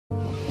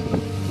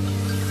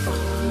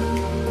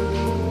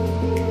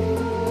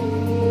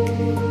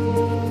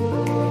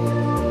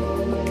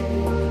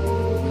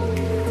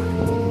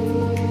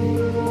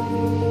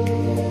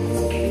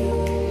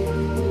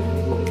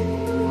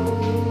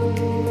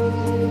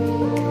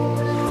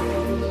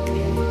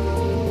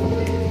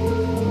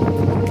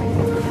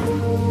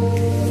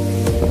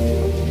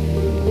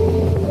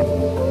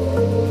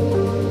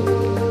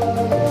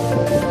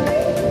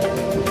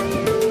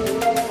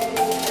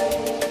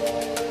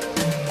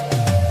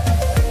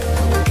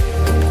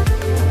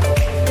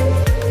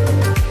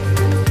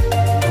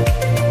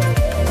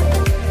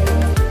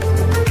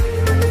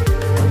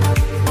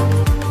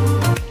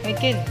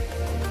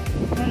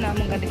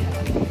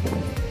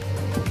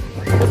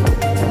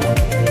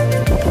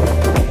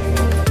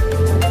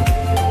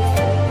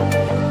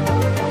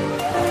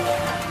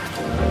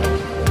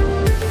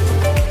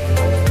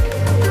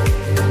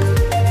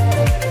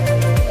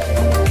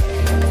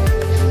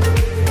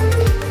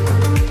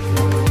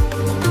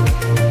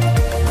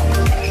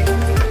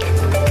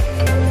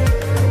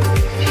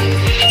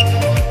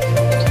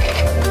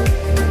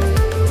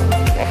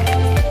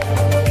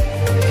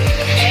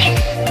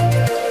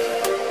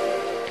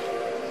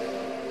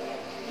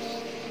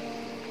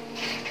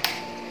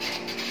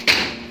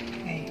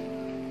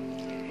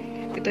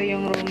Ito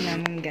yung room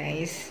namin,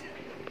 guys.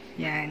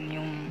 Yan,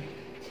 yung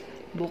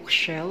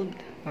bookshelf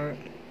or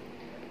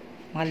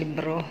mga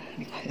libro.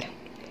 Hindi ko alam.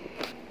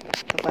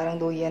 So, parang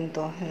duyan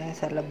to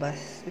sa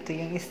labas. Ito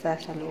yung isa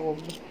sa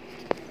loob.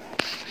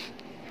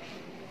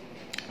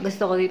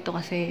 Gusto ko dito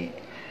kasi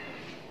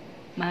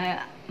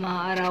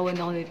maaarawan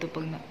ako dito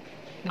pag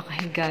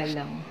nakahiga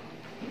lang.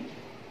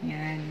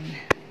 Yan.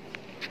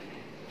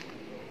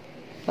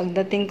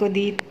 Pagdating ko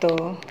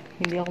dito,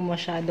 hindi ako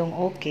masyadong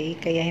okay,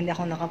 kaya hindi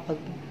ako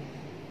nakapag-vlog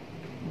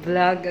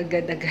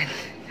agad-agad.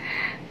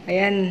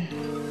 Ayan.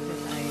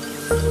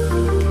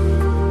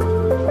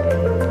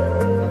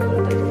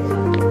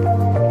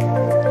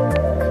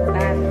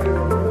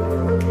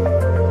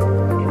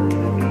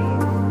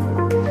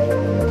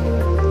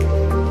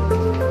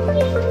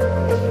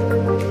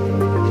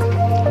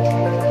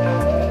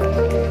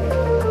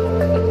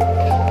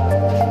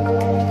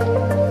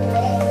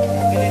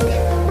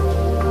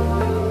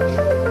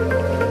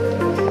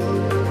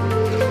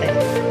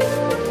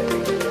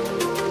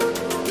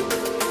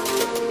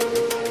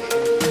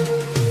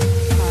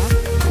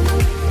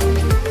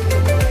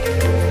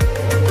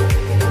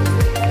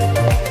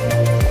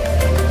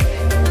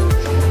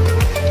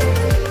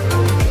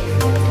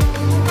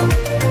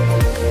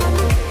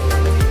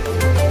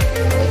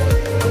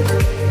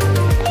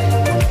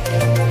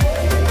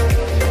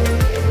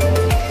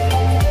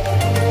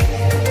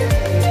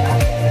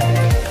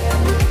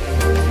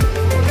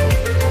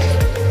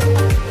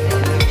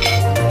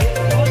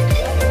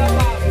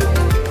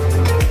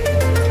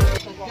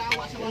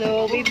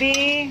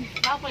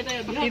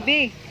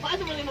 Bibi.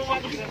 Paano mo naman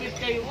mag-split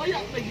kayo?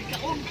 Wala,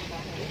 nagkakaon.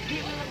 Hindi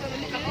mo naman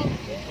nagkakaon.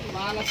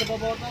 Mahalas sa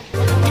babota.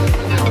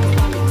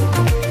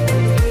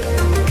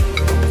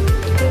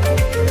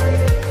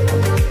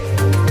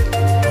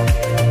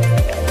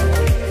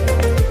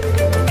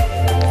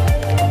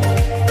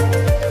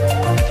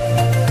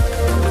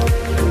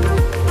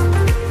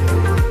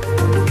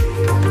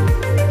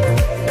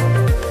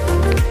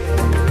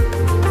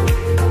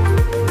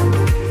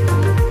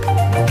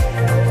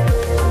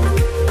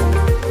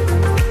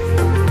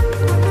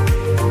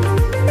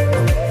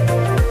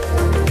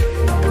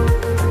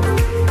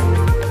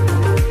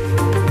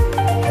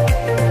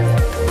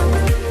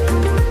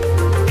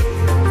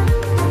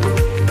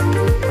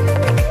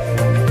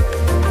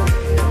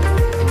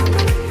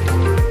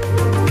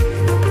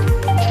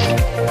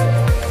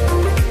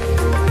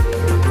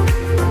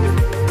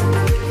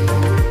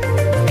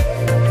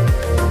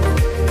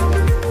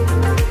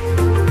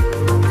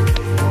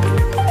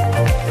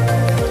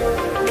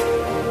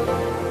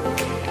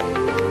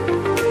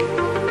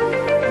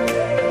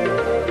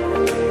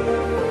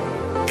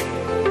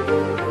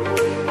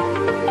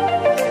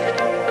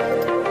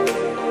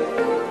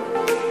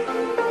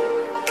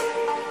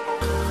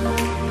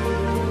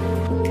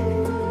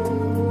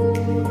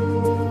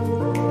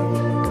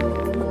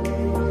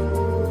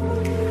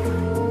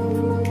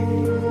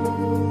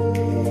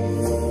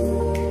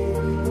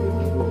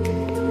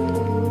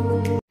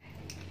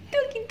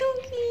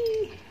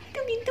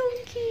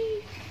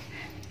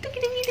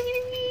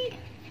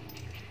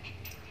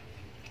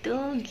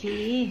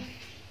 Doggy.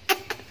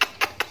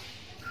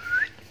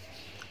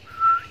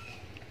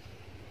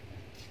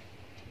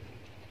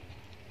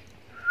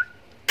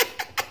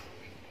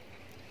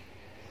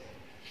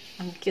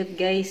 Ang cute,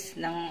 guys,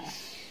 ng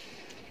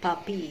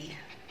puppy.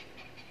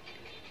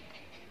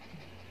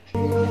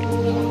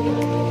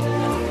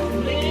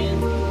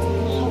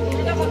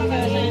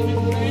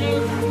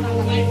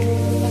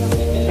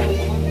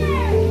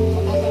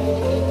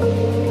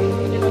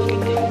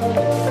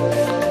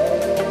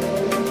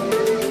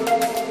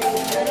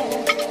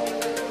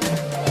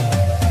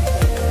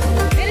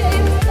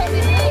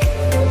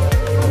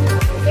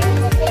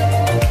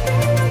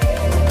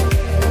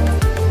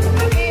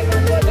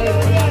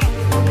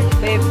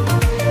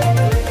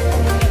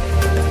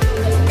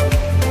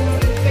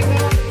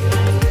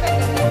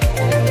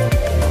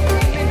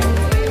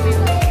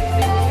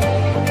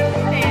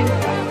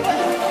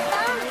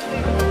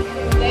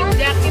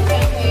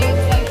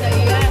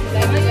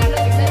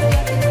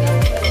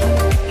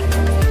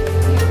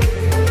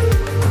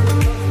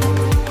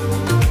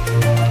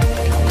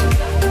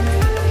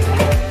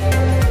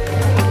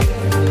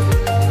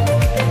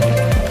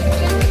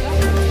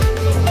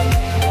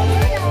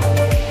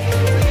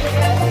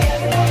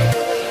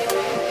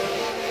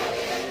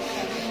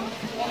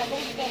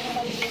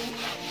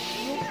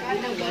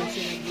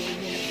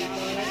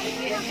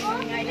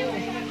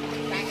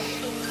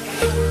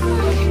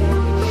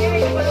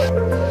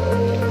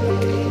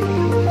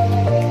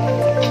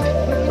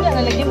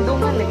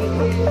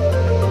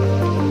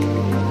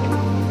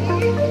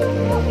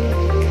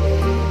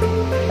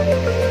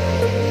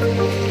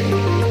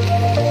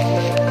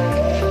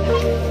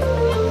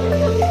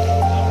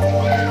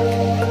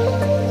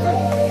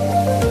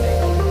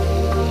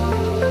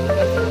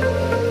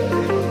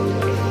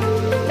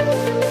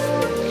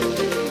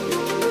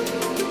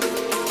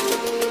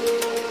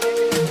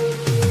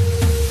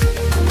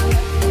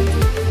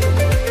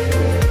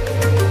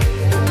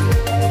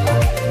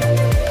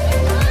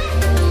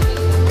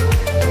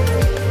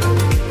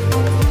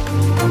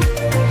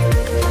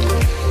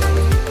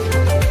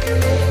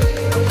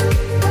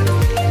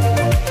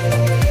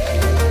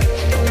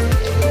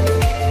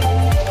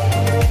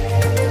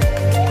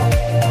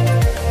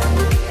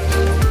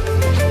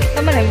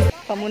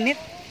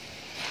 pamunit.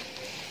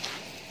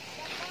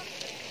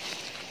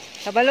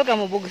 Kabalo ka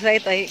mo bugsay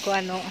tay ko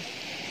ano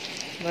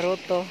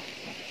baruto.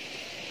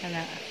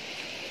 Ana.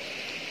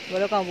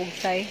 Kabalo ka mo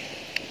bugsay.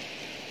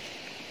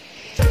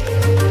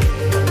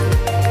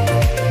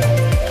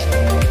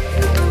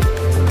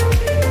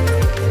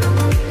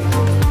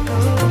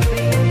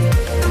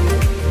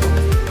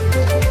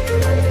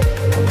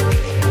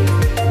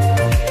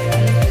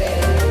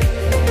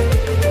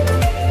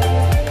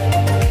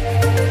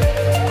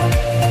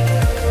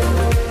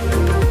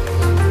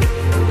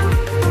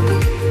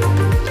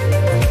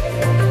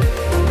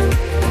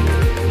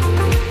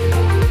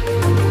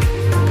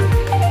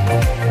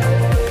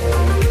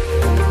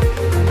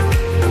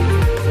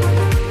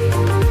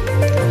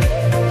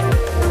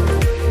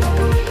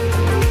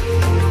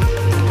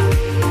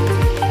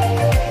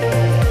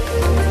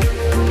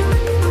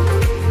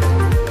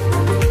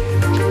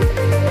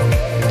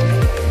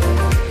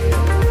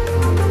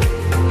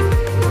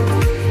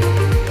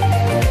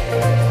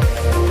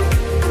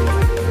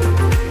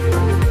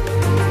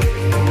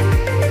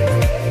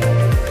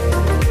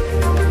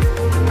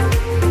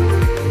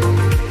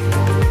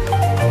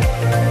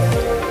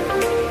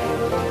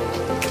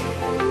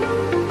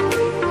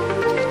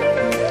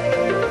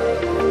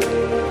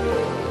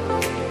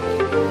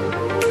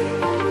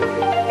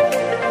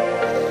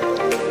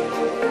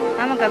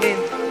 Kabin.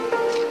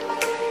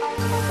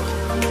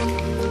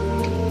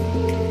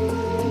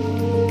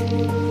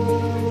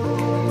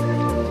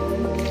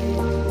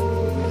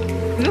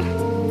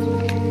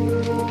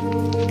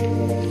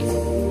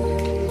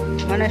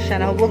 Mana siya?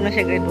 Nahubog na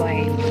siya grade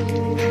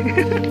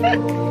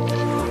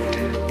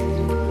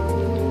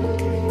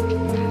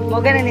 1.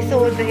 Mga na ni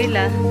suod sa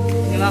ila.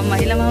 Ni mama.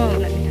 Ila mama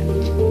na niya.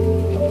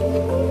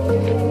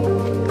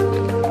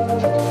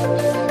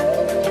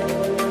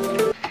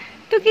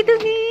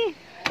 Tuki-tuki.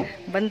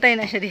 Bantay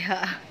na siya diha.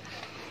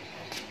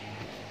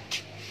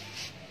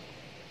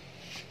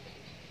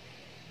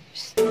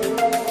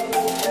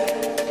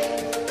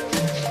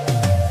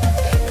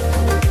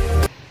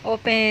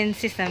 Open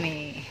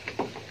sesame.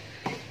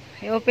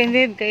 I-open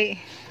din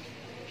kay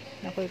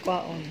nakoy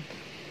kwaon.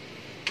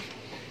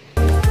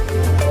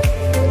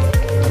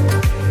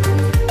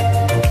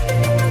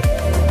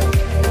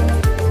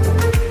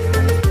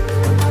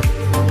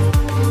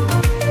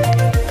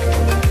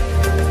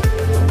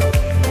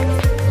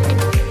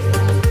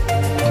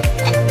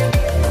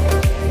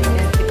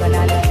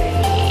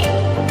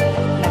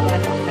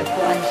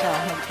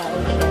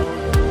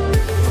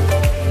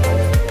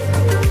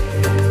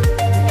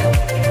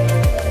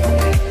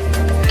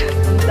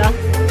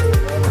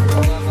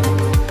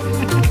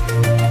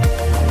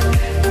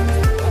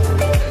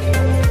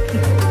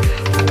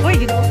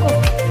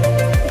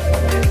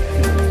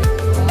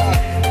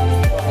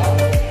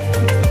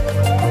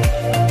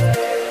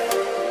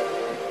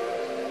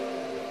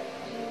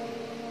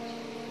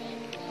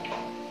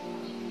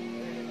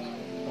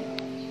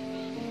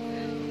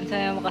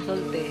 Saya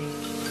makasulti.